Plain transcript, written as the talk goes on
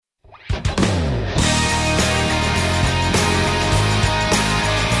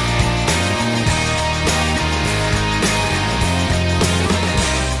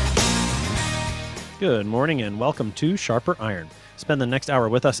Good morning and welcome to Sharper Iron. Spend the next hour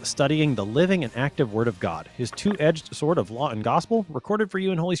with us studying the living and active Word of God, His two-edged sword of law and gospel, recorded for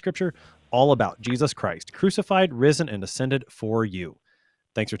you in Holy Scripture, all about Jesus Christ, crucified, risen, and ascended for you.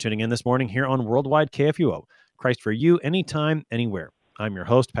 Thanks for tuning in this morning here on Worldwide KFUO. Christ for you, anytime, anywhere. I'm your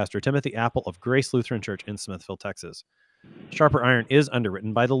host, Pastor Timothy Apple of Grace Lutheran Church in Smithville, Texas. Sharper Iron is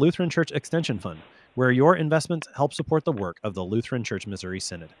underwritten by the Lutheran Church Extension Fund, where your investments help support the work of the Lutheran Church Missouri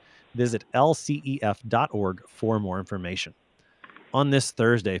Synod. Visit lcef.org for more information. On this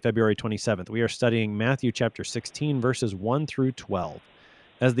Thursday, February 27th, we are studying Matthew chapter 16, verses 1 through 12.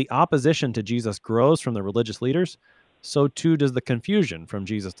 As the opposition to Jesus grows from the religious leaders, so too does the confusion from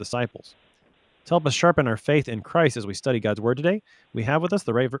Jesus' disciples. To help us sharpen our faith in Christ as we study God's Word today, we have with us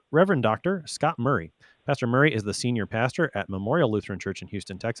the Reverend Dr. Scott Murray. Pastor Murray is the senior pastor at Memorial Lutheran Church in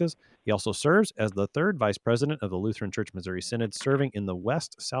Houston, Texas. He also serves as the third vice president of the Lutheran Church Missouri Synod, serving in the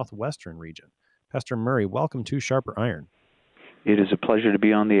West-Southwestern region. Pastor Murray, welcome to Sharper Iron. It is a pleasure to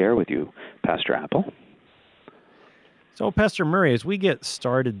be on the air with you, Pastor Apple. So, Pastor Murray, as we get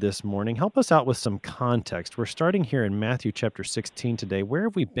started this morning, help us out with some context. We're starting here in Matthew chapter 16 today. Where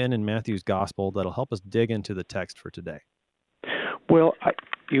have we been in Matthew's gospel that'll help us dig into the text for today? Well,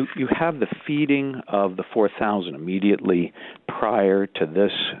 you have the feeding of the 4,000 immediately prior to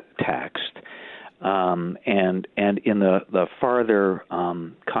this text. And in the farther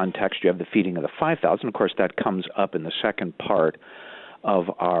context, you have the feeding of the 5,000. Of course, that comes up in the second part of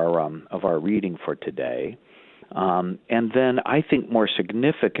our reading for today. And then I think more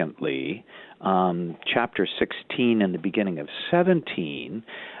significantly, chapter 16 and the beginning of 17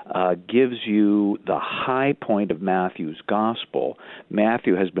 gives you the high point of Matthew's gospel.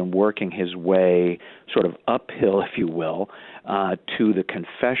 Matthew has been working his way sort of uphill, if you will, to the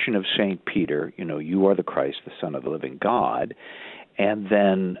confession of St. Peter, you are the Christ, the Son of the living God. And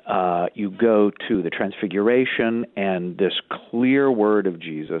then you go to the Transfiguration and this clear word of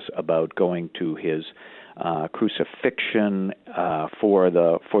Jesus about going to his crucifixion for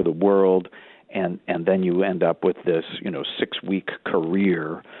the world, and then you end up with this 6-week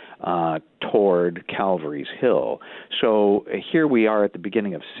career toward Calvary's Hill. So here we are at the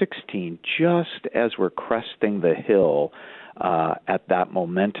beginning of 16, just as we're cresting the hill at that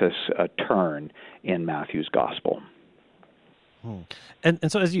momentous turn in Matthew's gospel.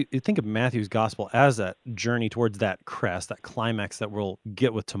 And so as you think of Matthew's gospel as that journey towards that crest, that climax that we'll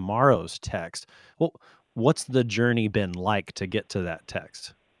get with tomorrow's text, well, what's the journey been like to get to that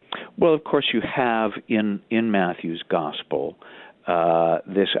text? Well, of course, you have in Matthew's gospel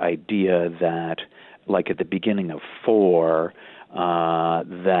this idea that, like at the beginning of 4,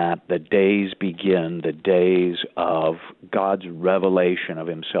 that the days begin, the days of God's revelation of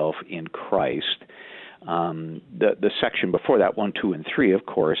himself in Christ. The section before that, 1, 2, and 3, of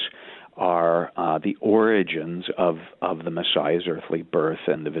course, are the origins of the Messiah's earthly birth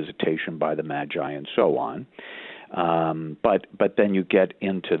and the visitation by the Magi and so on. But then you get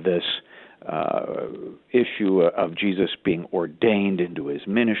into this issue of Jesus being ordained into his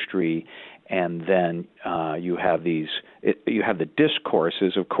ministry, and then you have the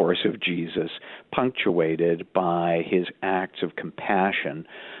discourses, of course, of Jesus, punctuated by his acts of compassion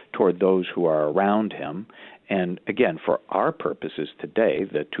toward those who are around him. And again, for our purposes today,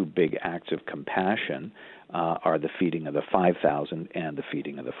 the two big acts of compassion are the feeding of the 5,000 and the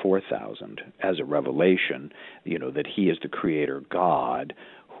feeding of the 4,000 as a revelation, that he is the creator God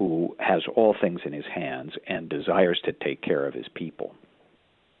who has all things in his hands and desires to take care of his people.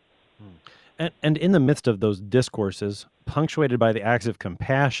 And in the midst of those discourses, punctuated by the acts of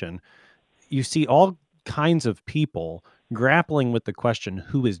compassion, you see all kinds of people grappling with the question,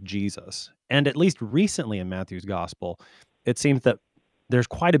 who is Jesus? And at least recently in Matthew's gospel, it seems that there's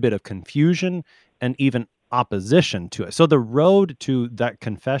quite a bit of confusion and even opposition to it. So the road to that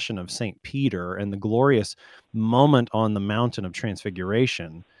confession of St. Peter and the glorious moment on the mountain of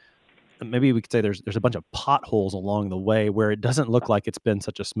Transfiguration, maybe we could say there's a bunch of potholes along the way where it doesn't look like it's been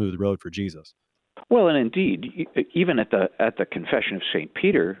such a smooth road for Jesus. Well, and indeed, even at the confession of St.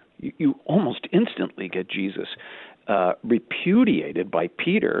 Peter, you almost instantly get Jesus repudiated by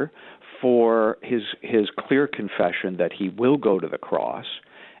Peter for his clear confession that he will go to the cross.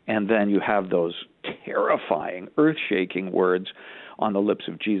 And then you have those terrifying, earth-shaking words on the lips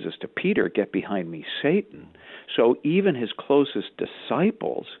of Jesus to Peter, "Get behind me, Satan." So even his closest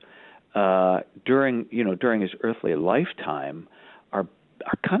disciples during his earthly lifetime are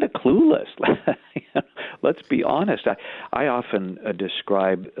kind of clueless. Let's be honest. I often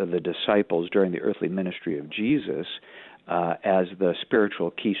describe the disciples during the earthly ministry of Jesus as the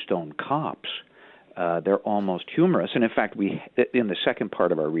spiritual Keystone Cops. They're almost humorous. And in fact, in the second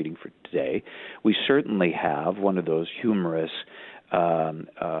part of our reading for today, we certainly have one of those humorous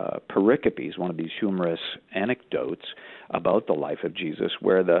pericopes, one of these humorous anecdotes about the life of Jesus,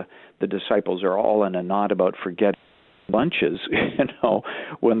 where the disciples are all in a knot about forgetting lunches,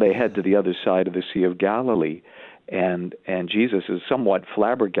 when they head to the other side of the Sea of Galilee. And Jesus is somewhat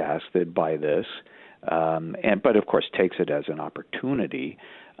flabbergasted by this, but of course takes it as an opportunity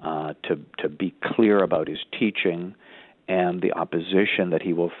to be clear about his teaching and the opposition that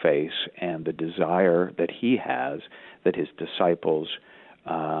he will face and the desire that he has that his disciples,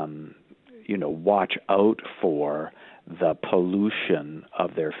 watch out for the pollution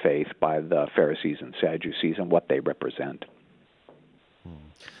of their faith by the Pharisees and Sadducees and what they represent.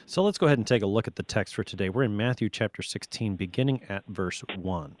 So let's go ahead and take a look at the text for today. We're in Matthew chapter 16, beginning at verse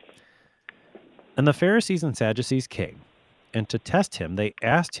 1. And the Pharisees and Sadducees came, and to test him, they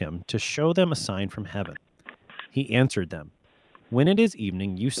asked him to show them a sign from heaven. He answered them, "When it is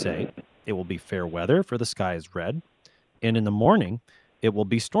evening, you say, 'It will be fair weather, for the sky is red,' and in the morning, 'It will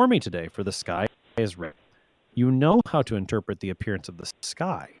be stormy today, for the sky is red.' You know how to interpret the appearance of the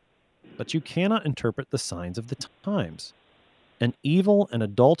sky, but you cannot interpret the signs of the times. An evil and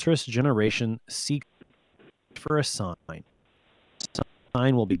adulterous generation seeks for a sign. A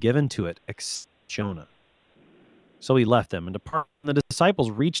sign will be given to it, except Jonah." So he left them and departed. When the disciples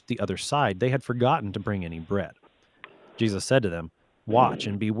reached the other side, they had forgotten to bring any bread. Jesus said to them, "Watch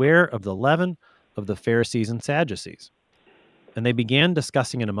and beware of the leaven of the Pharisees and Sadducees." And they began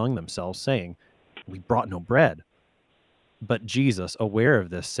discussing it among themselves, saying, "We brought no bread." But Jesus, aware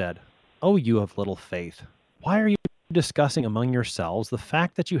of this, said, "Oh, you of little faith, why are you discussing among yourselves the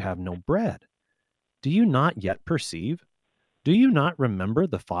fact that you have no bread? Do you not yet perceive? Do you not remember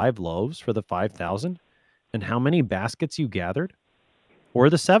the 5 loaves for the 5,000, and how many baskets you gathered? Or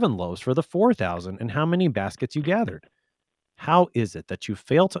the 7 loaves for the 4,000, and how many baskets you gathered? How is it that you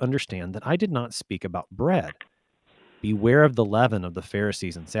fail to understand that I did not speak about bread? Beware of the leaven of the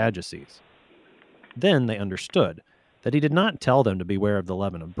Pharisees and Sadducees." Then they understood that he did not tell them to beware of the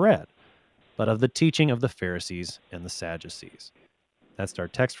leaven of bread, but of the teaching of the Pharisees and the Sadducees. That's our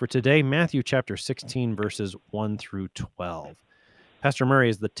text for today, Matthew chapter 16, verses 1 through 12. Pastor Murray,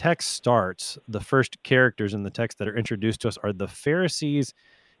 as the text starts, the first characters in the text that are introduced to us are the Pharisees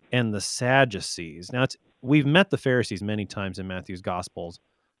and the Sadducees. Now, we've met the Pharisees many times in Matthew's Gospels.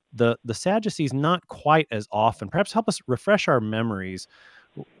 The Sadducees, not quite as often. Perhaps help us refresh our memories.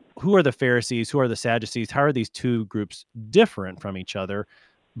 Who are the Pharisees? Who are the Sadducees? How are these two groups different from each other?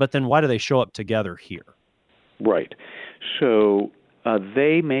 But then why do they show up together here? Right. So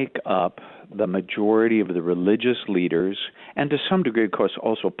they make up the majority of the religious leaders, and to some degree, of course,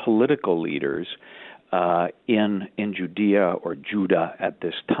 also political leaders in Judea or Judah at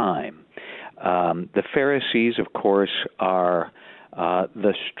this time. The Pharisees, of course, are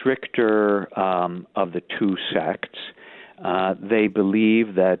the stricter of the two sects. They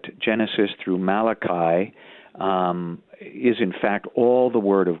believe that Genesis through Malachi is in fact all the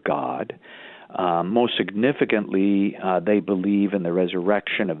Word of God. Most significantly, they believe in the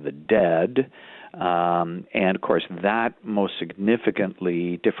resurrection of the dead, and of course that most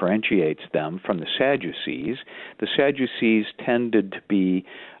significantly differentiates them from the Sadducees. The Sadducees tended to be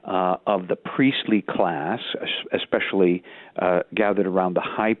of the priestly class, especially gathered around the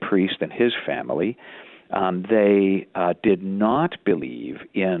high priest and his family. They did not believe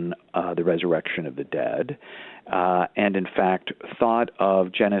in the resurrection of the dead, and in fact thought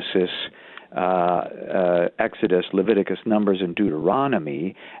of Genesis, Exodus, Leviticus, Numbers, and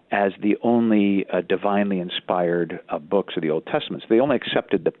Deuteronomy as the only divinely inspired books of the Old Testament. So they only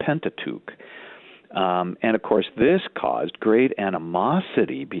accepted the Pentateuch. And of course, this caused great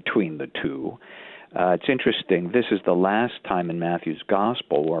animosity between the two. It's interesting, this is the last time in Matthew's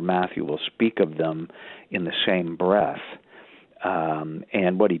Gospel where Matthew will speak of them in the same breath.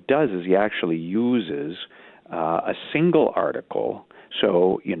 And what he does is he actually uses a single article.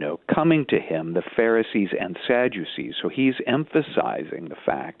 So, coming to him, the Pharisees and Sadducees. So he's emphasizing the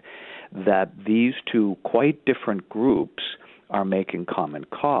fact that these two quite different groups are making common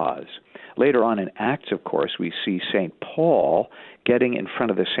cause. Later on in Acts, of course, we see St. Paul getting in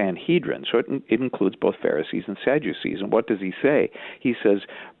front of the Sanhedrin. So it includes both Pharisees and Sadducees. And what does he say? He says,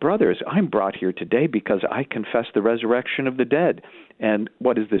 "Brothers, I'm brought here today because I confess the resurrection of the dead." And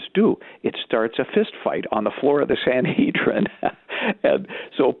what does this do? It starts a fist fight on the floor of the Sanhedrin. And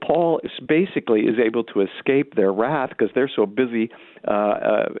so Paul basically is able to escape their wrath because they're so busy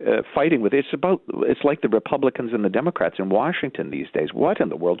fighting with it. It's like the Republicans and the Democrats in Washington these days. What in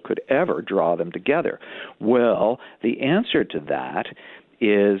the world could ever draw them together? Well, the answer to that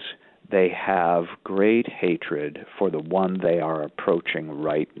is they have great hatred for the one they are approaching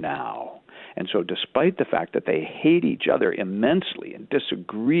right now. And so despite the fact that they hate each other immensely and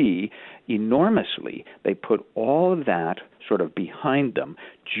disagree enormously, they put all of that sort of behind them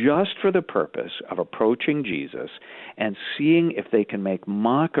just for the purpose of approaching Jesus and seeing if they can make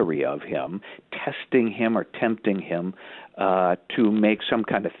mockery of him, testing him or tempting him to make some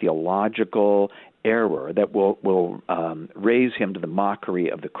kind of theological error that will raise him to the mockery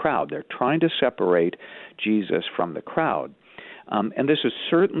of the crowd. They're trying to separate Jesus from the crowd. And this is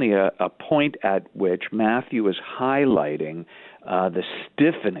certainly a point at which Matthew is highlighting the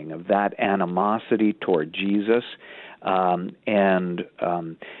stiffening of that animosity toward Jesus. I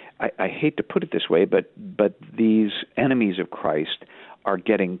hate to put it this way, but these enemies of Christ are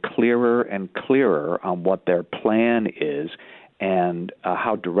getting clearer and clearer on what their plan is and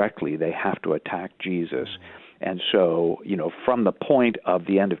how directly they have to attack Jesus. And so, from the point of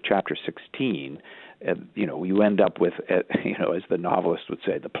the end of chapter 16, you end up with, as the novelist would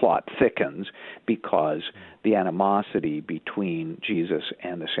say, the plot thickens because the animosity between Jesus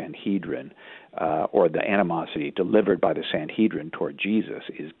and the Sanhedrin, or the animosity delivered by the Sanhedrin toward Jesus,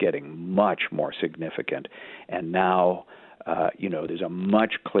 is getting much more significant. And now, there's a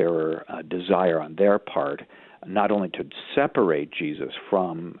much clearer desire on their part not only to separate Jesus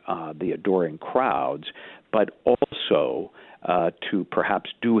from the adoring crowds, but also to perhaps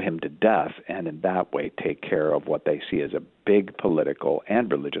do him to death, and in that way take care of what they see as a big political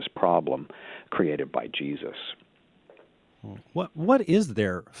and religious problem created by Jesus. What is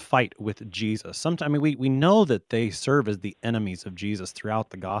their fight with Jesus? Sometimes we know that they serve as the enemies of Jesus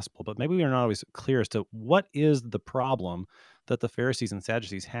throughout the gospel, but maybe we are not always clear as to what is the problem that the Pharisees and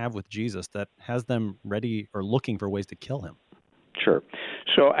Sadducees have with Jesus that has them ready or looking for ways to kill him. Sure.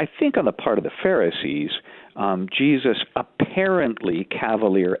 So I think on the part of the Pharisees, Jesus' apparently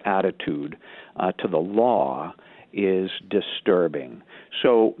cavalier attitude to the law is disturbing.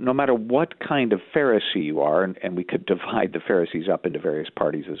 So no matter what kind of Pharisee you are, and we could divide the Pharisees up into various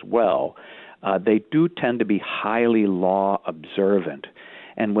parties as well, they do tend to be highly law observant.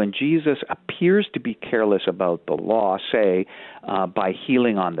 And when Jesus appears to be careless about the law, say by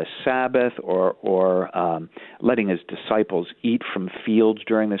healing on the Sabbath or letting his disciples eat from fields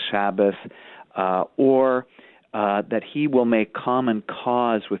during the Sabbath, or that he will make common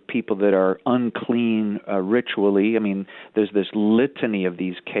cause with people that are unclean ritually. I mean, there's this litany of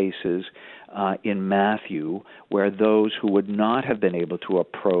these cases in Matthew where those who would not have been able to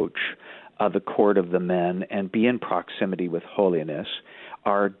approach the court of the men and be in proximity with holiness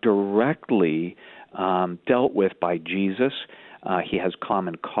are directly dealt with by Jesus. He has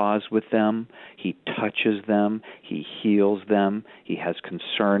common cause with them. He touches them. He heals them. He has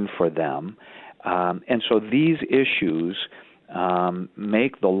concern for them. And so these issues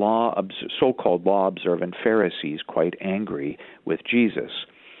make the so-called law-observant Pharisees quite angry with Jesus.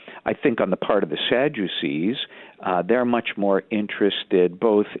 I think on the part of the Sadducees, they're much more interested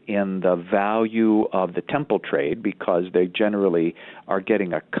both in the value of the temple trade, because they generally are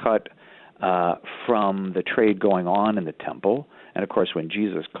getting a cut from the trade going on in the temple. And of course, when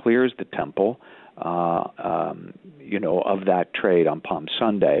Jesus clears the temple, of that trade on Palm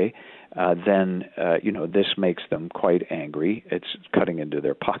Sunday, then this makes them quite angry. It's cutting into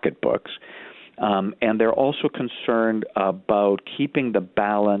their pocketbooks. And they're also concerned about keeping the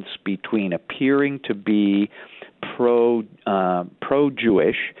balance between appearing to be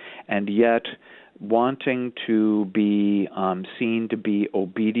pro-Jewish and yet wanting to be seen to be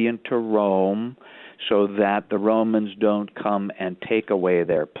obedient to Rome so that the Romans don't come and take away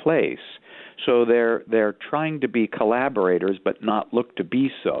their place. So they're trying to be collaborators but not look to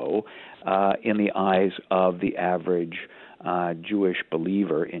be so in the eyes of the average Jewish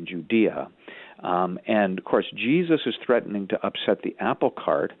believer in Judea. And, of course, Jesus is threatening to upset the apple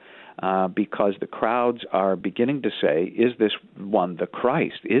cart because the crowds are beginning to say, is this one the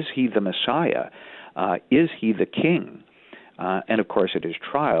Christ? Is he the Messiah? Is he the king? And, of course, at his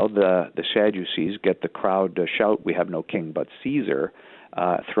trial, the Sadducees get the crowd to shout, we have no king but Caesar,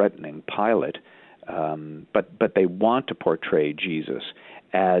 threatening Pilate. But they want to portray Jesus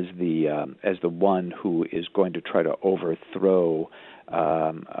as the one who is going to try to overthrow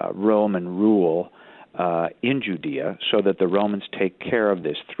Roman rule in Judea, so that the Romans take care of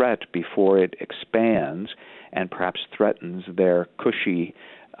this threat before it expands and perhaps threatens their cushy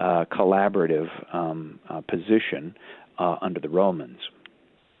collaborative position under the Romans.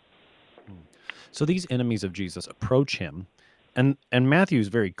 So these enemies of Jesus approach him, and Matthew is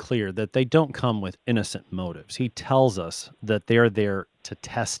very clear that they don't come with innocent motives. He tells us that they're there to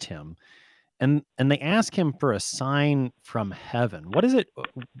test him. and they ask him for a sign from heaven. What does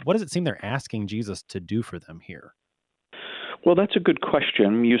it seem they're asking Jesus to do for them here? Well, that's a good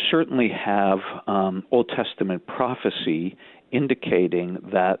question. You certainly have Old Testament prophecy indicating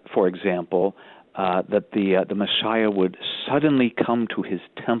that, for example, that the Messiah would suddenly come to his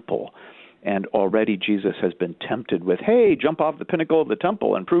temple. And already Jesus has been tempted with, hey, jump off the pinnacle of the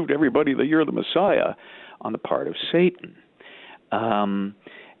temple and prove to everybody that you're the Messiah, on the part of Satan.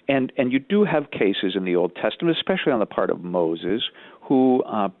 And you do have cases in the Old Testament, especially on the part of Moses, who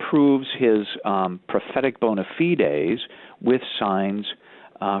proves his prophetic bona fides with signs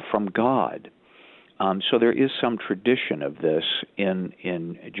from God. So there is some tradition of this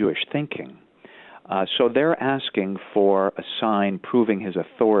in Jewish thinking. So they're asking for a sign proving his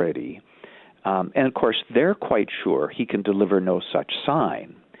authority. And of course, they're quite sure he can deliver no such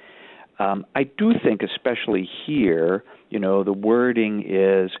sign. I do think, especially here, the wording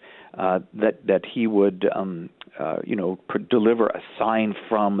is that he would, deliver a sign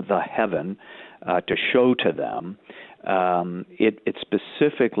from the heaven to show to them. It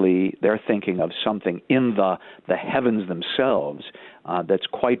specifically, they're thinking of something in the heavens themselves that's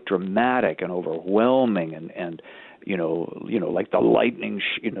quite dramatic and overwhelming, and like the lightning,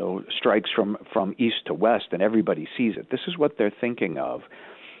 strikes from east to west, and everybody sees it. This is what they're thinking of.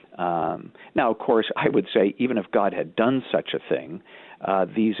 Now, of course, I would say even if God had done such a thing,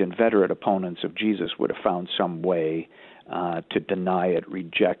 these inveterate opponents of Jesus would have found some way to deny it,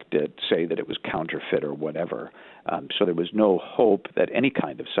 reject it, say that it was counterfeit or whatever. So there was no hope that any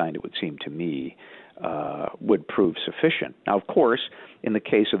kind of sign, it would seem to me, would prove sufficient. Now, of course, in the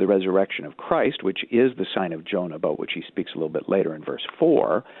case of the resurrection of Christ, which is the sign of Jonah, about which he speaks a little bit later in verse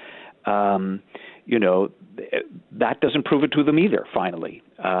 4, that doesn't prove it to them either, finally.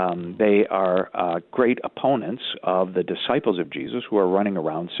 They are great opponents of the disciples of Jesus, who are running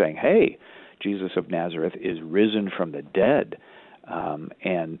around saying, hey, Jesus of Nazareth is risen from the dead,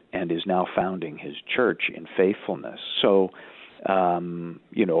 and is now founding his church in faithfulness. So,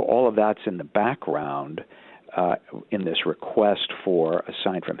 all of that's in the background in this request for a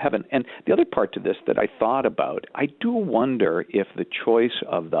sign from heaven. And the other part to this that I thought about, I do wonder if the choice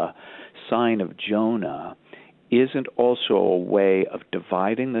of the sign of Jonah isn't also a way of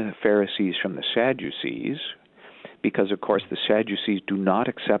dividing the Pharisees from the Sadducees, because, of course, the Sadducees do not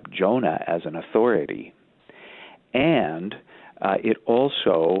accept Jonah as an authority. And it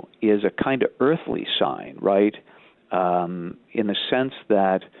also is a kind of earthly sign, right? In the sense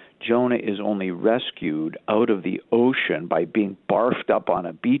that Jonah is only rescued out of the ocean by being barfed up on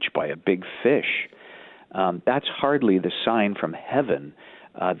a beach by a big fish. That's hardly the sign from heaven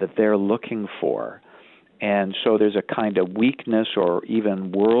that they're looking for. And so there's a kind of weakness or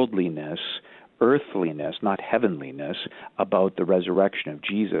even worldliness, earthliness, not heavenliness, about the resurrection of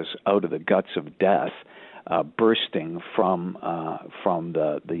Jesus out of the guts of death, bursting from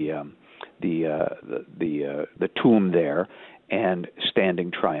the tomb there and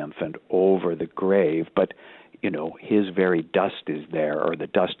standing triumphant over the grave. But his very dust is there, or the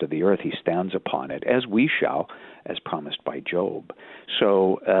dust of the earth. He stands upon it, as we shall, as promised by Job.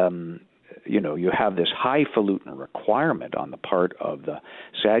 So you have this highfalutin requirement on the part of the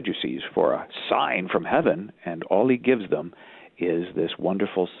Sadducees for a sign from heaven, and all he gives them is this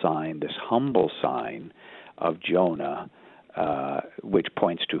wonderful sign, this humble sign of Jonah, which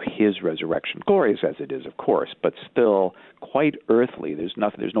points to his resurrection, glorious as it is, of course, but still quite earthly. There's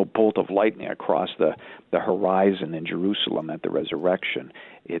no bolt of lightning across the horizon in Jerusalem at the resurrection.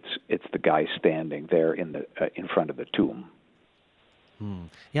 It's the guy standing there in front of the tomb.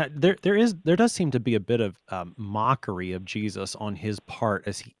 Yeah, there does seem to be a bit of mockery of Jesus on his part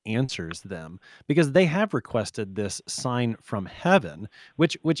as he answers them, because they have requested this sign from heaven,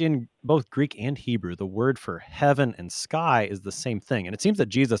 which in both Greek and Hebrew, the word for heaven and sky is the same thing, and it seems that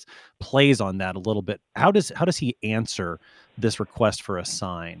Jesus plays on that a little bit. How does he answer this request for a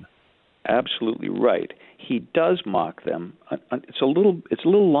sign? Absolutely right. He does mock them. It's a little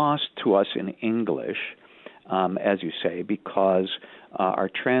lost to us in English, as you say, because our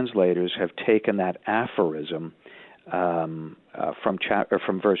translators have taken that aphorism from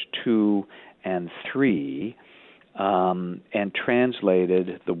verse 2 and 3 and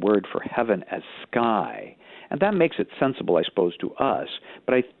translated the word for heaven as sky. And that makes it sensible, I suppose, to us.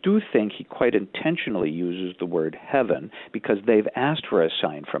 But I do think he quite intentionally uses the word heaven because they've asked for a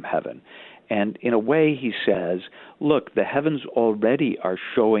sign from heaven. And in a way, he says, look, the heavens already are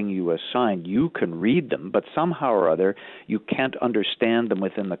showing you a sign. You can read them, but somehow or other, you can't understand them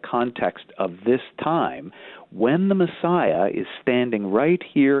within the context of this time when the Messiah is standing right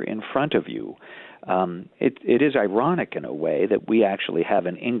here in front of you. It is ironic in a way that we actually have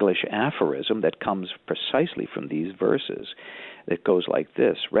an English aphorism that comes precisely from these verses. That goes like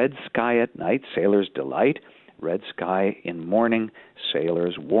this: red sky at night, sailor's delight; red sky in morning,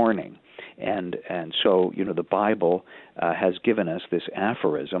 sailor's warning. And so, the Bible has given us this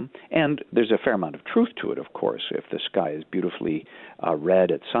aphorism, and there's a fair amount of truth to it, of course. If the sky is beautifully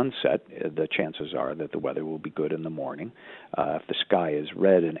red at sunset, the chances are that the weather will be good in the morning. If the sky is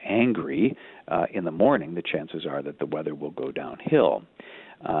red and angry in the morning, the chances are that the weather will go downhill.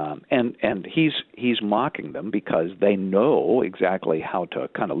 And he's mocking them because they know exactly how to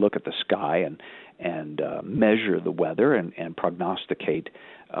kind of look at the sky and measure the weather and prognosticate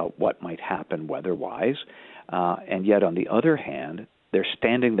what might happen weather-wise. And yet, on the other hand, they're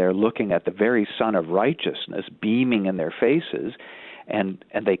standing there looking at the very sun of righteousness beaming in their faces, and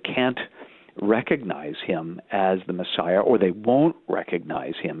they can't recognize him as the Messiah, or they won't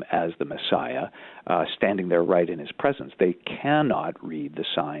recognize him as the Messiah standing there right in his presence. They cannot read the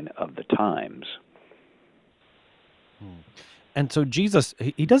sign of the times. And so Jesus,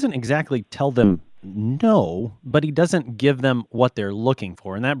 he doesn't exactly tell them no, but he doesn't give them what they're looking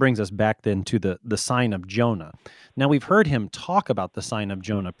for. And that brings us back then to the sign of Jonah. Now, we've heard him talk about the sign of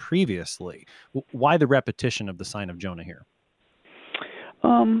Jonah previously. Why the repetition of the sign of Jonah here?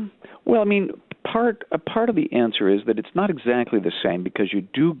 Well, I mean, part of the answer is that it's not exactly the same, because you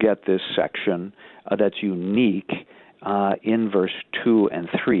do get this section that's unique in verse 2 and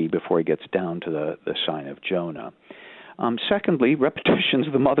 3 before he gets down to the sign of Jonah. Secondly, repetition's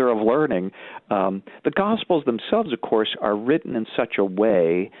the mother of learning. The Gospels themselves, of course, are written in such a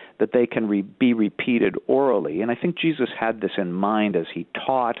way that they can be repeated orally. And I think Jesus had this in mind as he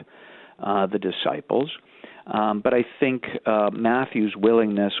taught the disciples. But I think Matthew's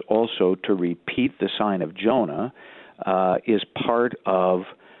willingness also to repeat the sign of Jonah is part of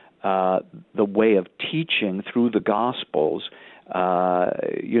the way of teaching through the Gospels,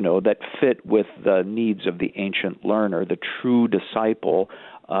 that fit with the needs of the ancient learner, the true disciple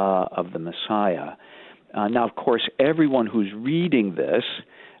of the Messiah. Now, of course, everyone who's reading this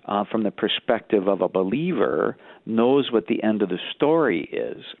from the perspective of a believer knows what the end of the story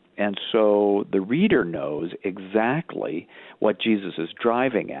is. And so the reader knows exactly what Jesus is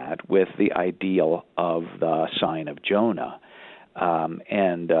driving at with the ideal of the sign of Jonah.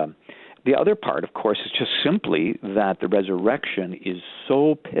 The other part, of course, is just simply that the resurrection is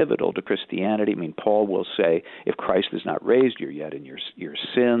so pivotal to Christianity. I mean, Paul will say, if Christ is not raised, you're yet in your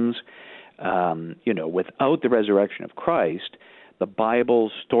sins. Without the resurrection of Christ, the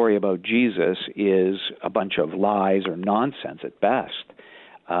Bible's story about Jesus is a bunch of lies or nonsense at best.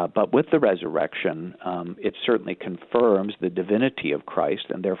 But with the resurrection, it certainly confirms the divinity of Christ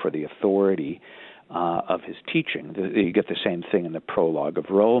and therefore the authority of his teaching. You get the same thing in the prologue of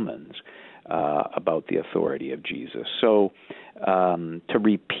Romans about the authority of Jesus. So to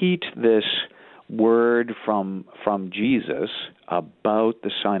repeat this word from Jesus about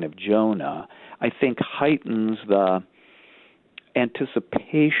the sign of Jonah, I think heightens the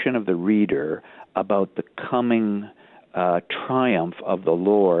anticipation of the reader about the coming triumph of the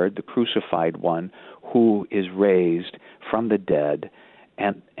Lord, the crucified one, who is raised from the dead.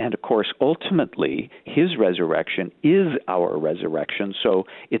 And of course, ultimately, his resurrection is our resurrection. So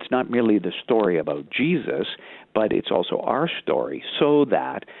it's not merely the story about Jesus, but it's also our story, so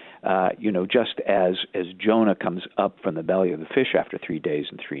that, just as Jonah comes up from the belly of the fish after 3 days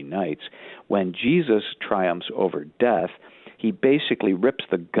and 3 nights, when Jesus triumphs over death, he basically rips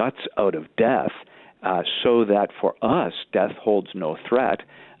the guts out of death, so that for us, death holds no threat.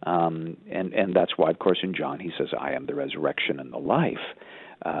 And that's why, of course, in John he says, I am the resurrection and the life,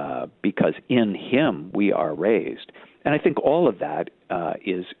 because in him we are raised. And I think all of that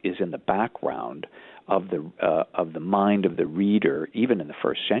is in the background of the mind of the reader, even in the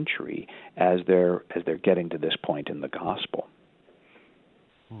first century, as they're getting to this point in the gospel.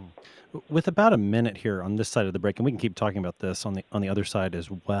 With about a minute here on this side of the break, and we can keep talking about this on the other side as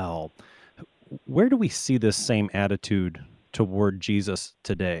well, where do we see this same attitude toward Jesus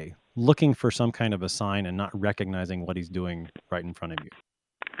today, looking for some kind of a sign and not recognizing what he's doing right in front of you?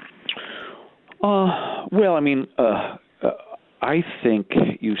 Well, I mean, I think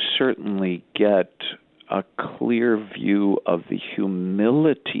you certainly get a clear view of the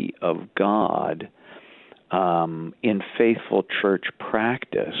humility of God in faithful church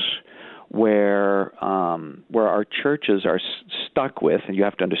practice, where our churches are stuck with, and you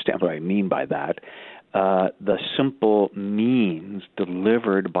have to understand what I mean by that, the simple means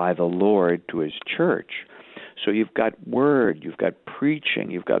delivered by the Lord to his church. So you've got word, you've got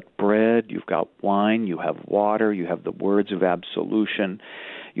preaching, you've got bread, you've got wine, you have water, you have the words of absolution,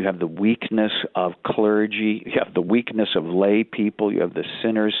 You have the weakness of clergy. You have the weakness of lay people. You have the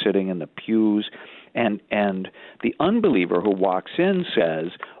sinners sitting in the pews. And the unbeliever who walks in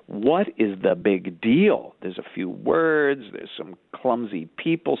says, what is the big deal? There's a few words. There's some clumsy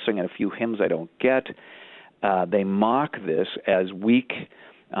people singing a few hymns I don't get. They mock this as weak,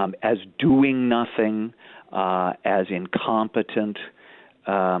 as doing nothing, as incompetent.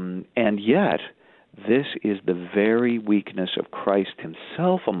 And yet, this is the very weakness of Christ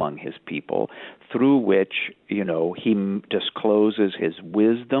himself among his people, through which, he discloses his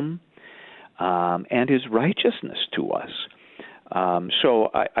wisdom and his righteousness to us. So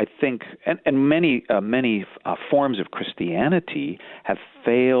I think, and many forms of Christianity have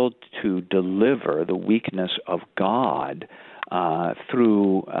failed to deliver the weakness of God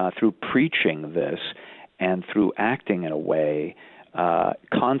through preaching this and through acting in a way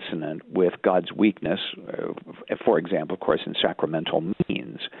consonant with God's weakness. For example, of course, in sacramental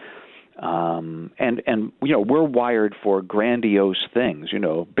means. And we're wired for grandiose things.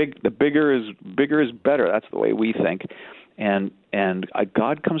 The bigger is better. That's the way we think. And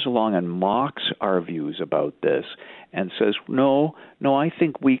God comes along and mocks our views about this and says, no, I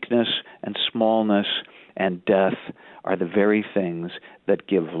think weakness and smallness and death are the very things that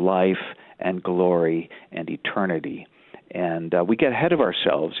give life and glory and eternity. And we get ahead of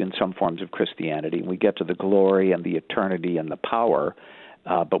ourselves in some forms of Christianity. We get to the glory and the eternity and the power,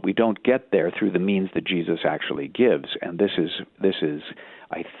 but we don't get there through the means that Jesus actually gives. And this is,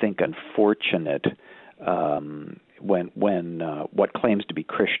 I think, unfortunate when what claims to be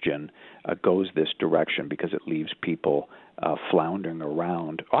Christian goes this direction, because it leaves people floundering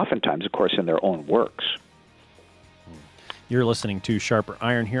around, oftentimes, of course, in their own works. You're listening to Sharper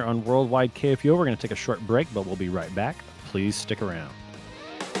Iron here on Worldwide KFUO. We're going to take a short break, but we'll be right back. Please stick around.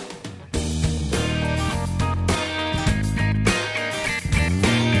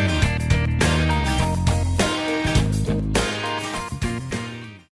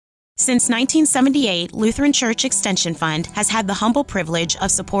 Since 1978, Lutheran Church Extension Fund has had the humble privilege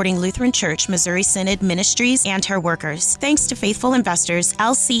of supporting Lutheran Church Missouri Synod ministries and her workers. Thanks to faithful investors,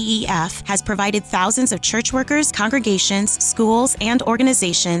 LCEF has provided thousands of church workers, congregations, schools, and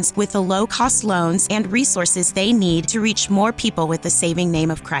organizations with the low-cost loans and resources they need to reach more people with the saving name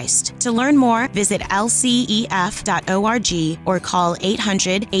of Christ. To learn more, visit lcef.org or call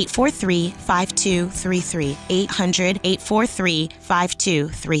 800-843-5233,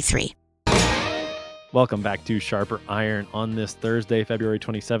 800-843-5233. Welcome back to Sharper Iron. On this Thursday, February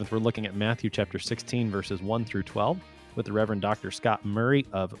 27th, we're looking at Matthew chapter 16, verses 1 through 12, with the Reverend Dr. Scott Murray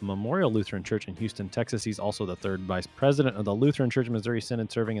of Memorial Lutheran Church in Houston, Texas. He's also the third vice president of the Lutheran Church Missouri Synod,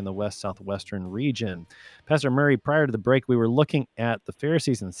 serving in the West-Southwestern region. Pastor Murray, prior to the break, we were looking at the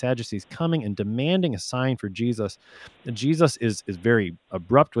Pharisees and Sadducees coming and demanding a sign for Jesus. Jesus is very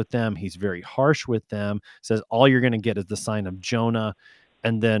abrupt with them. He's very harsh with them, says all you're going to get is the sign of Jonah.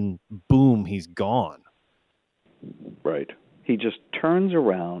 And then, boom, he's gone. Right. He just turns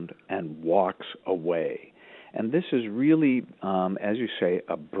around and walks away. And this is really, as you say,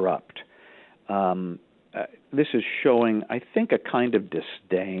 abrupt. This is showing, I think, a kind of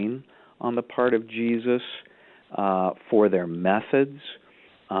disdain on the part of Jesus for their methods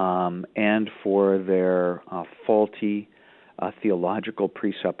and for their faulty theological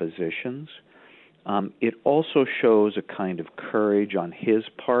presuppositions. It also shows a kind of courage on his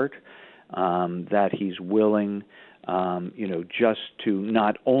part, that he's willing, just to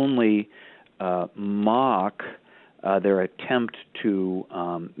not only mock their attempt to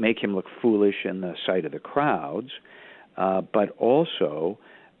make him look foolish in the sight of the crowds, but also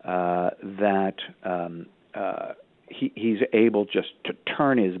that he's able just to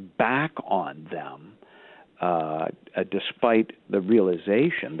turn his back on them. Despite the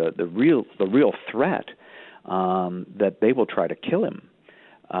realization, the real threat that they will try to kill him.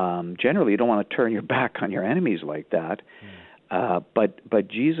 Generally, you don't want to turn your back on your enemies like that. But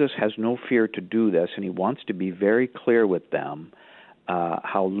Jesus has no fear to do this, and he wants to be very clear with them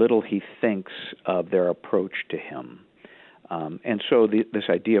how little he thinks of their approach to him. And so this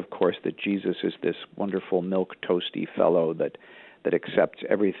idea, of course, that Jesus is this wonderful milquetoasty fellow that accepts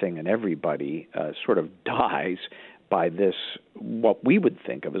everything and everybody sort of dies by this, what we would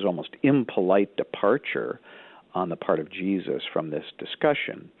think of as almost impolite departure on the part of Jesus from this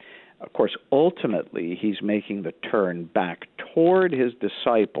discussion. Of course, ultimately, he's making the turn back toward his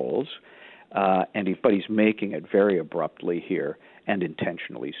disciples, but he's making it very abruptly here and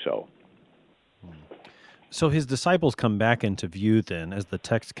intentionally so. So his disciples come back into view then as the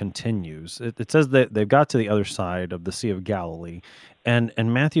text continues. It says that they've got to the other side of the Sea of Galilee, and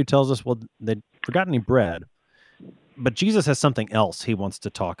Matthew tells us, well, they'd forgotten any bread. But Jesus has something else he wants to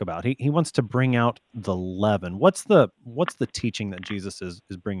talk about. He wants to bring out the leaven. What's the teaching that Jesus is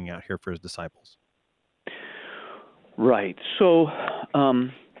bringing out here for his disciples? Right. So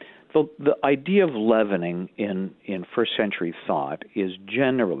the idea of leavening in first century thought is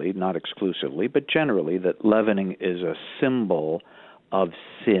generally, not exclusively, but generally that leavening is a symbol of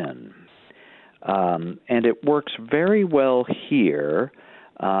sin. And it works very well here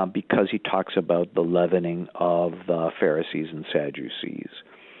because he talks about the leavening of the Pharisees and Sadducees.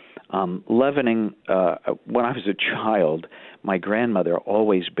 Leavening, when I was a child, my grandmother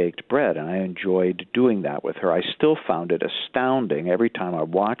always baked bread, and I enjoyed doing that with her. I still found it astounding every time I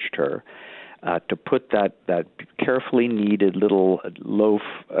watched her to put that carefully kneaded little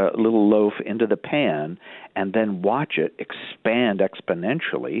loaf into the pan and then watch it expand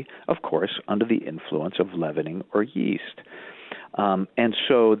exponentially, of course, under the influence of leavening or yeast. And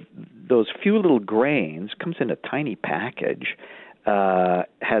so those few little grains, comes in a tiny package,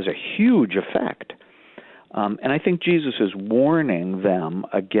 has a huge effect. And I think Jesus is warning them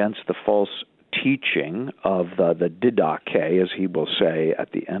against the false teaching of the didache, as he will say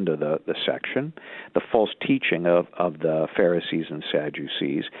at the end of the section, the false teaching of the Pharisees and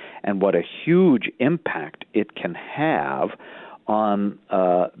Sadducees, and what a huge impact it can have on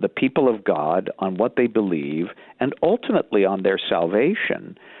the people of God, on what they believe, and ultimately on their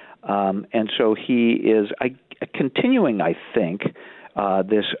salvation. And so he is continuing, I think,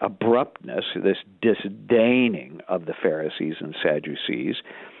 this abruptness, this disdaining of the Pharisees and Sadducees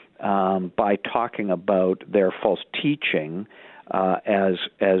by talking about their false teaching as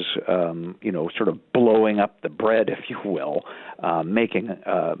sort of blowing up the bread, if you will, making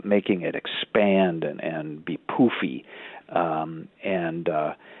it expand and be poofy, and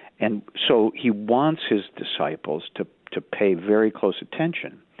so he wants his disciples to pay very close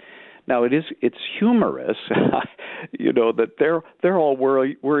attention. Now it's humorous, that they're all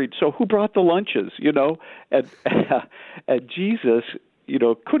worried. So who brought the lunches? And Jesus,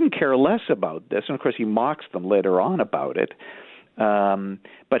 couldn't care less about this, and of course he mocks them later on about it.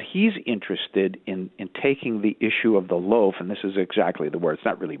 But he's interested in taking the issue of the loaf, and this is exactly the word. It's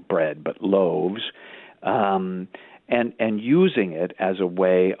not really bread, but loaves, and using it as a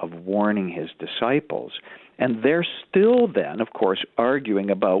way of warning his disciples. And they're still then, of course, arguing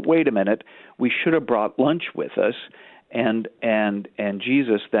about, wait a minute, we should have brought lunch with us. And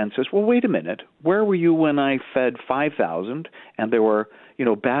Jesus then says, well, wait a minute, where were you when I fed 5,000 and there were,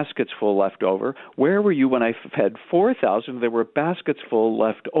 baskets full left over? Where were you when I fed 4,000? There were baskets full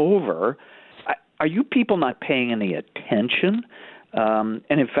left over. Are you people not paying any attention? And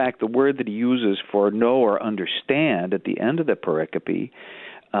in fact, the word that he uses for know or understand at the end of the pericope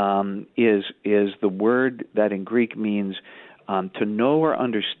is the word that in Greek means to know or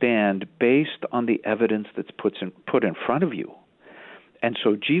understand based on the evidence that's put in front of you. And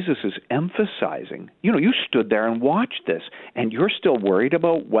so Jesus is emphasizing, you stood there and watched this, and you're still worried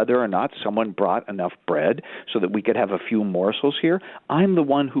about whether or not someone brought enough bread so that we could have a few morsels here? I'm the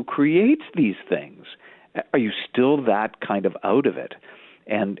one who creates these things. Are you still that kind of out of it?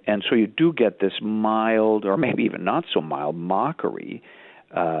 And so you do get this mild, or maybe even not so mild, mockery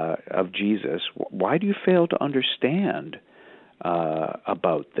of Jesus. Why do you fail to understand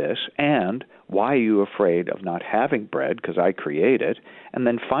about this? And why are you afraid of not having bread? Because I create it. And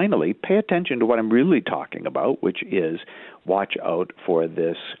then finally, pay attention to what I'm really talking about, which is watch out for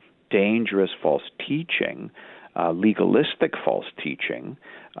this dangerous false teaching, legalistic false teaching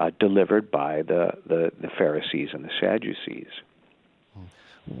delivered by the Pharisees and the Sadducees.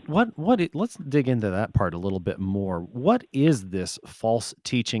 Let's dig into that part a little bit more. What is this false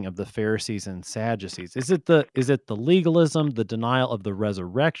teaching of the Pharisees and Sadducees? Is it the legalism, the denial of the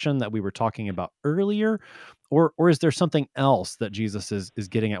resurrection that we were talking about earlier, or is there something else that Jesus is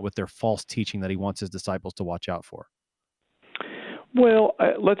getting at with their false teaching that he wants his disciples to watch out for? Well,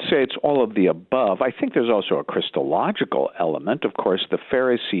 let's say it's all of the above. I think there's also a Christological element. Of course, the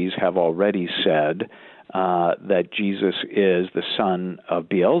Pharisees have already said that Jesus is the son of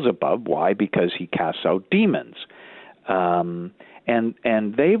Beelzebub. Why? Because he casts out demons. And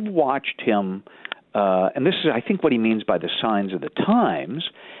they've watched him, and this is, I think, what he means by the signs of the times.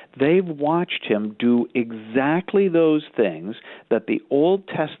 They've watched him do exactly those things that the Old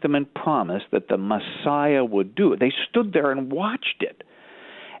Testament promised that the Messiah would do. They stood there and watched it.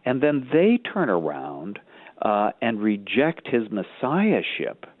 And then they turn around and reject his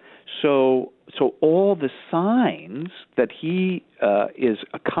messiahship. So all the signs that he is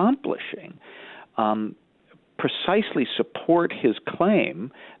accomplishing precisely support his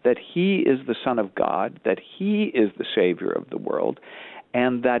claim that he is the Son of God, that he is the Savior of the world.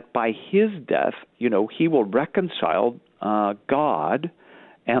 and that by his death, he will reconcile God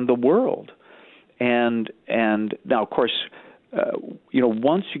and the world. And now, of course,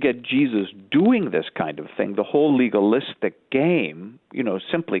 once you get Jesus doing this kind of thing, the whole legalistic game,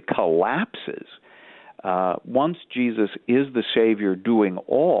 simply collapses. Once Jesus is the Savior doing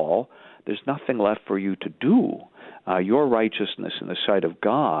all, there's nothing left for you to do. Your righteousness in the sight of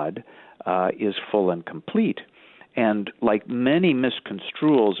God is full and complete. And like many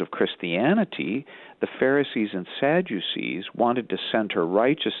misconstruals of Christianity, the Pharisees and Sadducees wanted to center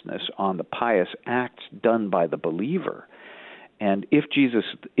righteousness on the pious acts done by the believer. And if Jesus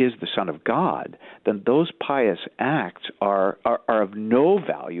is the Son of God, then those pious acts are of no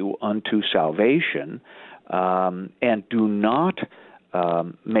value unto salvation, and do not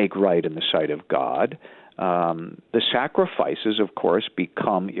make right in the sight of God. The sacrifices, of course,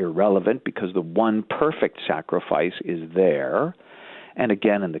 become irrelevant because the one perfect sacrifice is there. And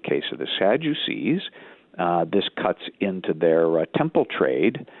again, in the case of the Sadducees, this cuts into their temple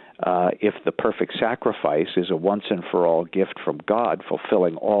trade. If the perfect sacrifice is a once-and-for-all gift from God,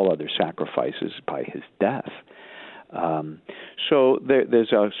 fulfilling all other sacrifices by his death. So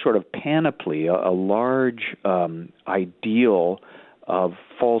there's a sort of panoply, a large ideal of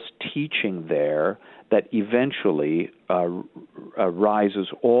false teaching there that eventually rises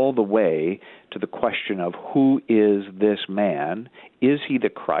all the way to the question of who is this man? Is he the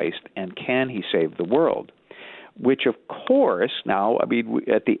Christ, and can he save the world? Which, of course, now, at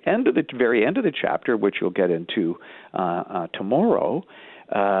the very end of the chapter, which you'll get into tomorrow,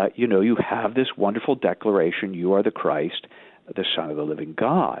 you have this wonderful declaration: "You are the Christ, the Son of the living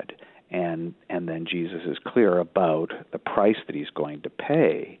God," and then Jesus is clear about the price that he's going to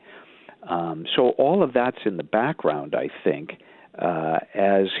pay. So all of that's in the background, I think,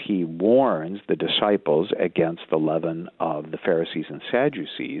 as he warns the disciples against the leaven of the Pharisees and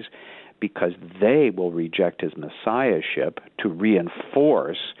Sadducees, because they will reject his messiahship to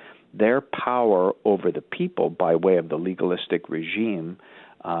reinforce their power over the people by way of the legalistic regime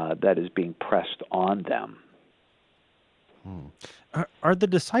that is being pressed on them. Are the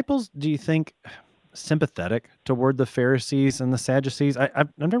disciples, do you think, sympathetic toward the Pharisees and the Sadducees?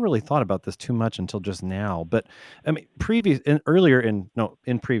 I've never really thought about this too much until just now, but I mean,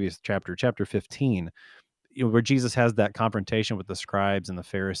 in previous chapter 15, where Jesus has that confrontation with the scribes and the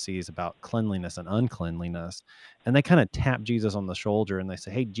Pharisees about cleanliness and uncleanliness, and they kind of tap Jesus on the shoulder and they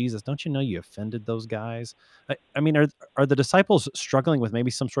say, "Hey, Jesus, don't you know you offended those guys?" I mean, are the disciples struggling with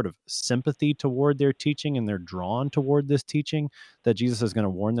maybe some sort of sympathy toward their teaching, and they're drawn toward this teaching that Jesus is going to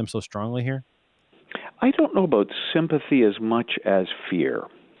warn them so strongly here? I don't know about sympathy as much as fear.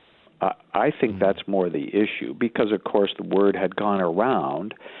 I think that's more the issue, because, of course, the word had gone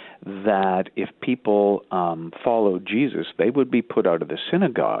around that if people followed Jesus, they would be put out of the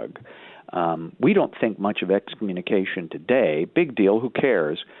synagogue. We don't think much of excommunication today. Big deal, who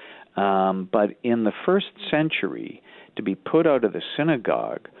cares? But in the first century, to be put out of the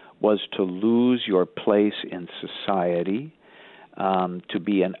synagogue was to lose your place in society, to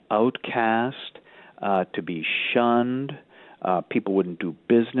be an outcast, to be shunned. People wouldn't do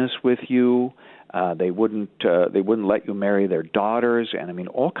business with you. They wouldn't let you marry their daughters, and I mean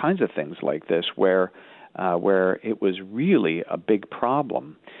all kinds of things like this, where it was really a big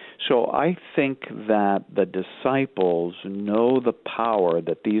problem. So I think that the disciples know the power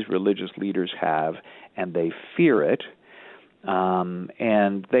that these religious leaders have, and they fear it.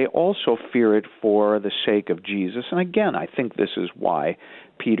 And they also fear it for the sake of Jesus. And again, I think this is why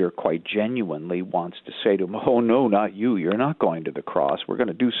Peter quite genuinely wants to say to him, "Oh, no, not you. You're not going to the cross. We're going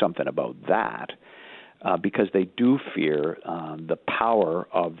to do something about that." Because they do fear the power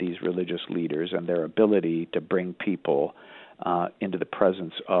of these religious leaders and their ability to bring people into the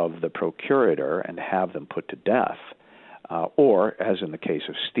presence of the procurator and have them put to death. Or, as in the case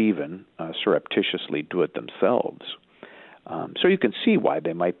of Stephen, surreptitiously do it themselves. So you can see why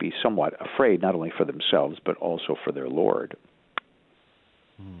they might be somewhat afraid, not only for themselves, but also for their Lord.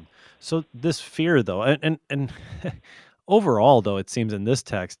 So this fear, though, and overall, though, it seems in this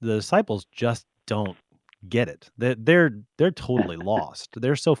text, the disciples just don't get it. They're totally lost.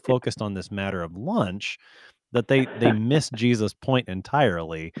 They're so focused on this matter of lunch that they miss Jesus' point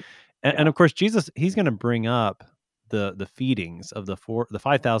entirely. And of course, Jesus, he's going to bring up the feedings of the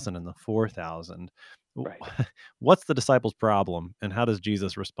 5,000 and the 4,000. Right. What's the disciples' problem, and how does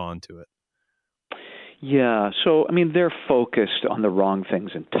Jesus respond to it? Yeah, so I mean, they're focused on the wrong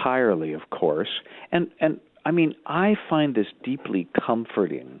things entirely, of course, and I mean, I find this deeply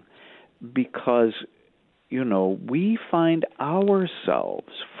comforting because, we find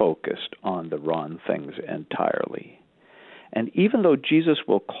ourselves focused on the wrong things entirely. And even though Jesus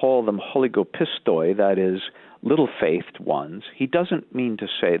will call them oligopistoi, that is, little-faithed ones, he doesn't mean to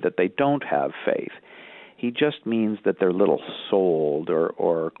say that they don't have faith. He just means that they're little-souled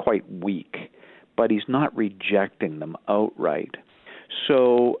or quite weak, but he's not rejecting them outright.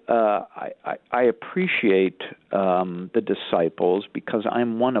 So I appreciate the disciples because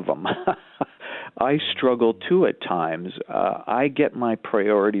I'm one of them. I struggle too at times. I get my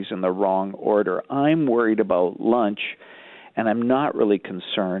priorities in the wrong order. I'm worried about lunch, and I'm not really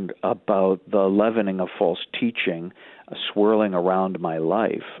concerned about the leavening of false teaching swirling around my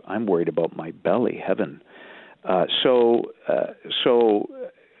life. I'm worried about my belly, heaven. So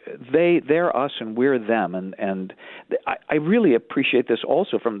they're us and we're them, and I really appreciate this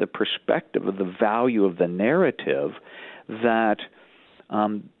also from the perspective of the value of the narrative that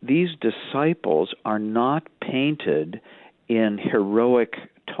these disciples are not painted in heroic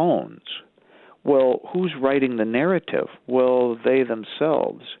tones. Well, who's writing the narrative? Well, they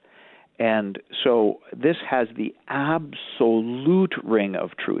themselves. And so this has the absolute ring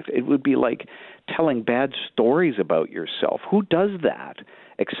of truth. It would be like telling bad stories about yourself. Who does that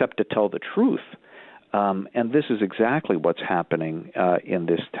except to tell the truth? And this is exactly what's happening in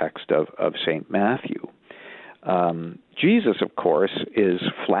this text of St. Matthew. Jesus, of course, is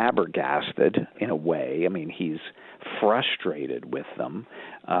flabbergasted in a way. I mean, he's frustrated with them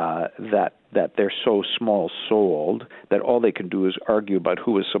that they're so small-souled that all they can do is argue about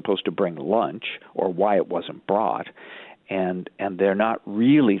who is supposed to bring lunch or why it wasn't brought, and they're not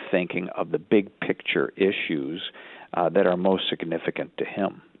really thinking of the big picture issues that are most significant to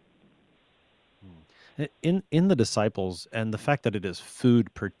him. In the disciples, and the fact that it is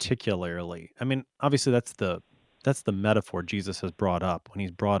food particularly, I mean, obviously that's the metaphor Jesus has brought up when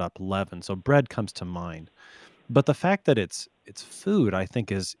he's brought up leaven. So bread comes to mind. But the fact that it's food, I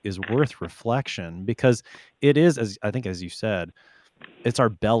think, is worth reflection, because it is, as you said, it's our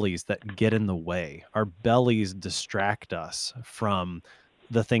bellies that get in the way. Our bellies distract us from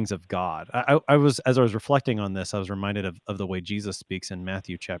the things of God. As I was reflecting on this, I was reminded of the way Jesus speaks in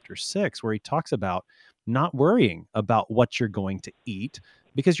Matthew chapter 6, where he talks about not worrying about what you're going to eat,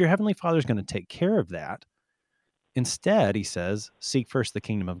 because your heavenly Father is going to take care of that. Instead, he says, seek first the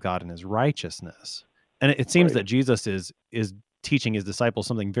kingdom of God and his righteousness. And it seems that Jesus is teaching his disciples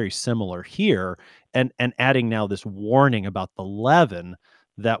something very similar here, and adding now this warning about the leaven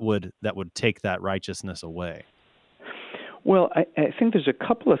that would take that righteousness away. Well, I think there's a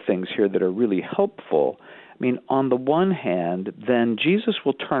couple of things here that are really helpful. I mean, on the one hand, then Jesus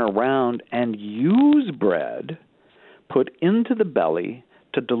will turn around and use bread put into the belly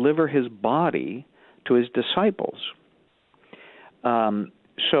to deliver his body to his disciples.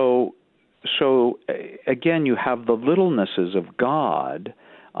 So again, you have the littlenesses of God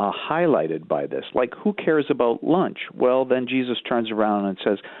highlighted by this. Like, who cares about lunch? Well, then Jesus turns around and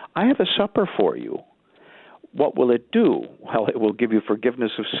says, I have a supper for you. What will it do? Well, it will give you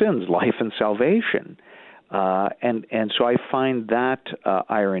forgiveness of sins, life, and salvation. And so I find that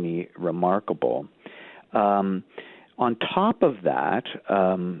irony remarkable. On top of that,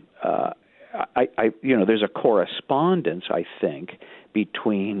 there's a correspondence, I think,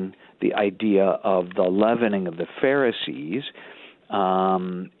 between the idea of the leavening of the Pharisees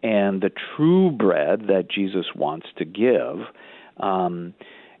and the true bread that Jesus wants to give. And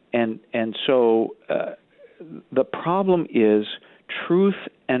so the problem is truth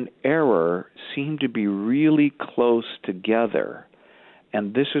and error seem to be really close together.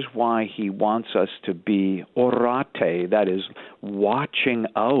 And this is why he wants us to be orate, that is, watching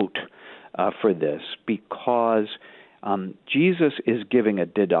out for this, because Jesus is giving a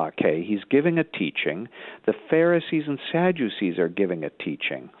didache. He's giving a teaching. The Pharisees and Sadducees are giving a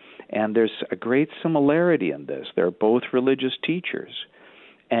teaching. And there's a great similarity in this. They're both religious teachers.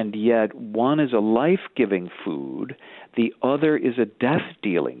 And yet one is a life-giving food, the other is a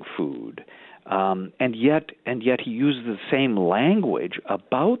death-dealing food. And yet he uses the same language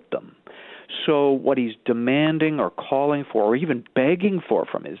about them. So what he's demanding or calling for or even begging for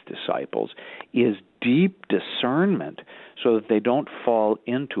from his disciples is deep discernment so that they don't fall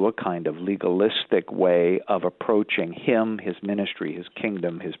into a kind of legalistic way of approaching him, his ministry, his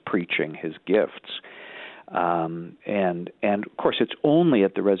kingdom, his preaching, his gifts. And of course, it's only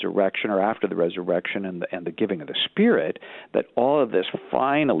at the resurrection or after the resurrection and the giving of the Spirit that all of this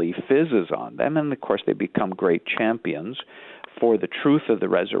finally fizzes on them. And of course, they become great champions for the truth of the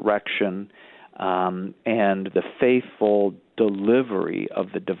resurrection and the faithful delivery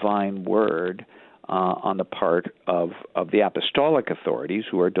of the divine word on the part of the apostolic authorities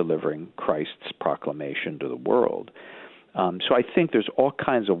who are delivering Christ's proclamation to the world. So I think there's all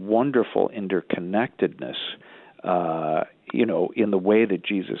kinds of wonderful interconnectedness in the way that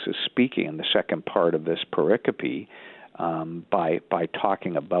Jesus is speaking in the second part of this pericope, by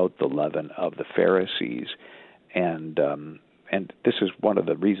talking about the leaven of the Pharisees, and this is one of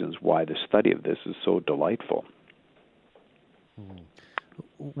the reasons why the study of this is so delightful.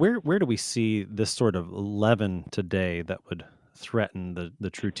 Where do we see this sort of leaven today that would threaten the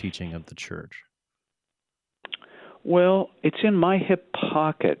true teaching of the church? Well, it's in my hip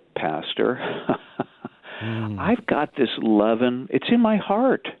pocket, Pastor. I've got this leaven. It's in my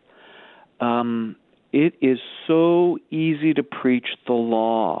heart. It is so easy to preach the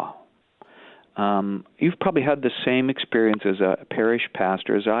law. You've probably had the same experience as a parish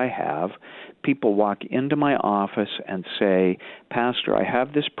pastor as I have. People walk into my office and say, "Pastor, I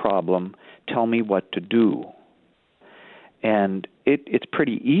have this problem. Tell me what to do." And it's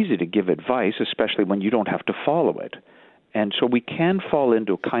pretty easy to give advice, especially when you don't have to follow it. And so we can fall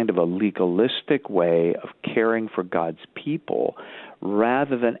into kind of a legalistic way of caring for God's people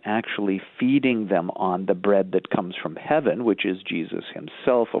rather than actually feeding them on the bread that comes from heaven, which is Jesus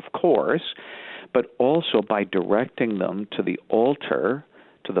himself, of course, but also by directing them to the altar,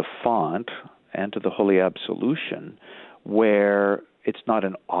 to the font, and to the Holy Absolution, where it's not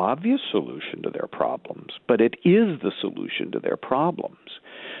an obvious solution to their problems, but it is the solution to their problems.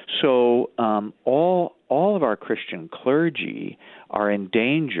 So all of our Christian clergy are in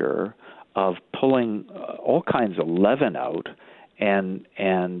danger of pulling all kinds of leaven out and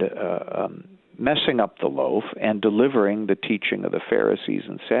messing up the loaf and delivering the teaching of the Pharisees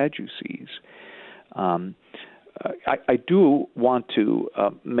and Sadducees. I do want to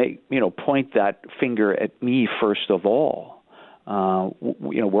point that finger at me first of all.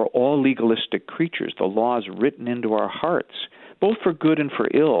 We're all legalistic creatures. The law is written into our hearts, both for good and for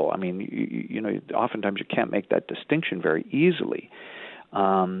ill. I mean, oftentimes you can't make that distinction very easily.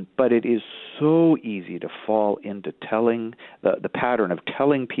 But it is so easy to fall into telling the pattern of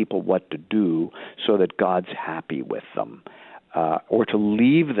telling people what to do so that God's happy with them, or to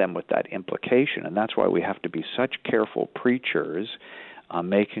leave them with that implication. And that's why we have to be such careful preachers,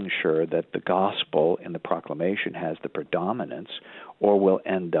 making sure that the gospel in the proclamation has the predominance, or we'll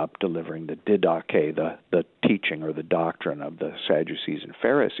end up delivering the didache, the teaching or the doctrine of the Sadducees and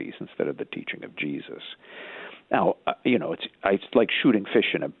Pharisees instead of the teaching of Jesus. Now, it's like shooting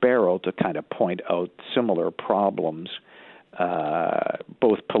fish in a barrel to kind of point out similar problems,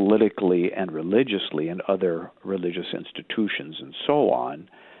 both politically and religiously in other religious institutions and so on.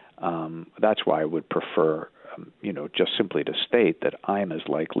 That's why I would prefer just simply to state that I'm as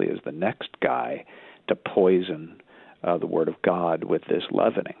likely as the next guy to poison the Word of God with this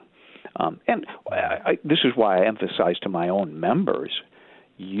leavening. And this is why I emphasize to my own members,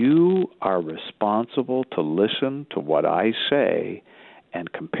 you are responsible to listen to what I say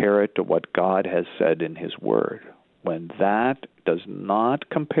and compare it to what God has said in His Word. When that does not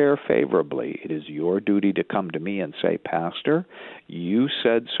compare favorably, it is your duty to come to me and say, "Pastor, you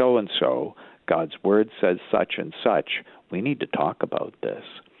said so-and-so. God's Word says such and such. We need to talk about this."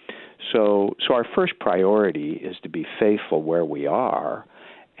 So our first priority is to be faithful where we are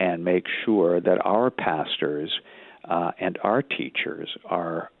and make sure that our pastors and our teachers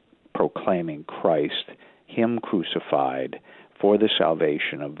are proclaiming Christ, Him crucified, for the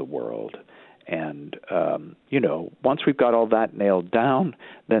salvation of the world. And, once we've got all that nailed down,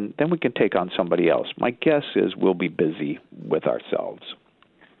 then we can take on somebody else. My guess is we'll be busy with ourselves.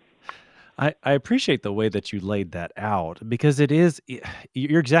 I appreciate the way that you laid that out, because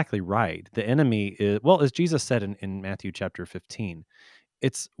you're exactly right. The enemy is, well, as Jesus said in Matthew chapter 15,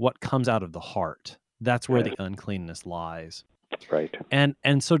 it's what comes out of the heart. That's where the uncleanness lies. Right.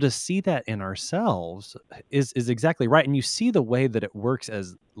 And so to see that in ourselves is exactly right. And you see the way that it works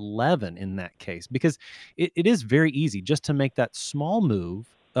as leaven in that case, because it is very easy just to make that small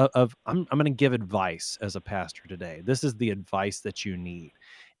move of I'm going to give advice as a pastor today. This is the advice that you need.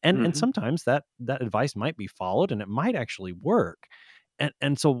 And sometimes that advice might be followed and it might actually work.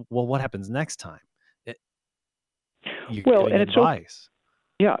 And so, well, what happens next time? You're getting advice.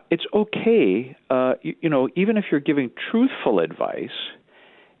 Yeah, it's okay. Even if you're giving truthful advice,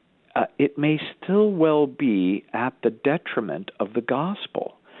 it may still well be at the detriment of the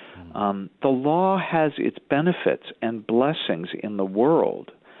gospel. The law has its benefits and blessings in the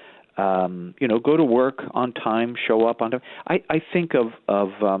world. Go to work on time, show up on time. I think of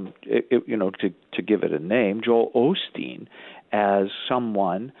to give it a name, Joel Osteen as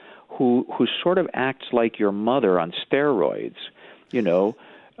someone who sort of acts like your mother on steroids.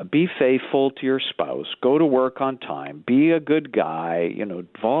 Be faithful to your spouse, go to work on time, be a good guy,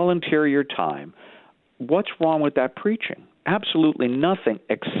 volunteer your time. What's wrong with that preaching? Absolutely nothing,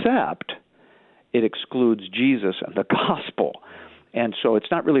 except it excludes Jesus and the gospel. And so it's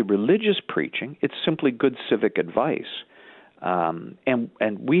not really religious preaching, it's simply good civic advice. And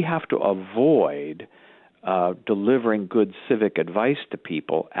we have to avoid delivering good civic advice to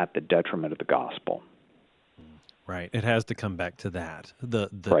people at the detriment of the gospel. Right. It has to come back to that, the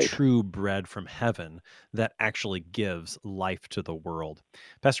Right. true bread from heaven that actually gives life to the world.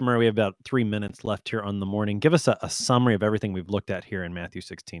 Pastor Murray, we have about 3 minutes left here on the morning. Give us a summary of everything we've looked at here in Matthew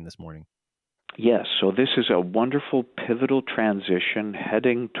 16 this morning. Yes, so this is a wonderful pivotal transition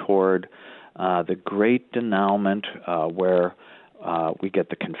heading toward the great denouement where we get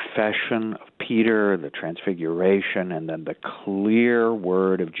the confession of Peter, the transfiguration, and then the clear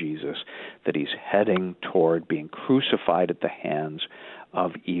word of Jesus that he's heading toward being crucified at the hands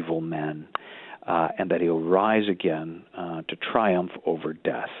of evil men, and that he'll rise again to triumph over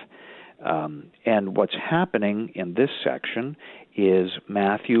death. And what's happening in this section is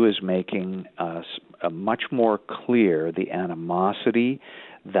Matthew is making much more clear the animosity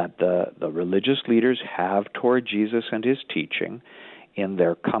that the religious leaders have toward Jesus and his teaching in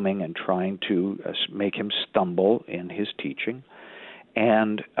their coming and trying to make him stumble in his teaching.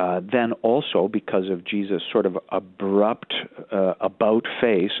 And then also because of Jesus' sort of abrupt about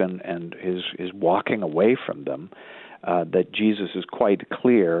face and his walking away from them, that Jesus is quite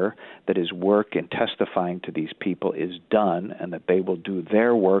clear that his work in testifying to these people is done and that they will do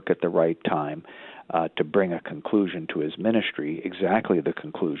their work at the right time to bring a conclusion to his ministry, exactly the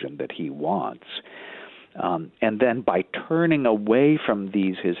conclusion that he wants. And then by turning away from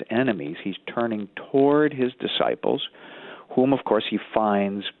these, his enemies, he's turning toward his disciples, whom, of course, he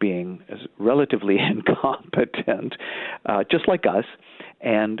finds being relatively incompetent, just like us,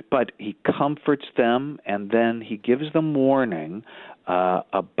 but he comforts them, and then he gives them warning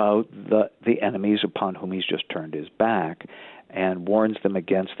about the enemies upon whom he's just turned his back, and warns them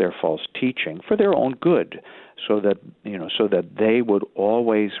against their false teaching for their own good, so that they would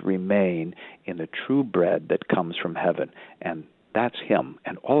always remain in the true bread that comes from heaven. And that's him.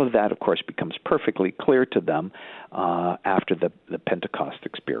 And all of that, of course, becomes perfectly clear to them after the Pentecost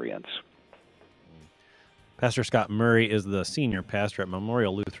experience. Pastor Scott Murray is the senior pastor at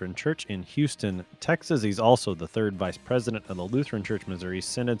Memorial Lutheran Church in Houston, Texas. He's also the third vice president of the Lutheran Church Missouri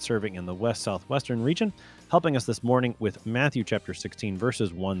Synod, serving in the West-Southwestern region, helping us this morning with Matthew chapter 16,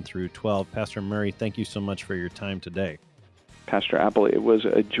 verses 1 through 12. Pastor Murray, thank you so much for your time today. Pastor Apple, it was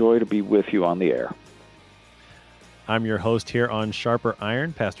a joy to be with you on the air. I'm your host here on Sharper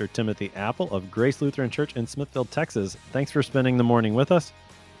Iron, Pastor Timothy Apple of Grace Lutheran Church in Smithville, Texas. Thanks for spending the morning with us.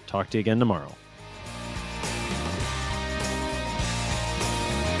 Talk to you again tomorrow.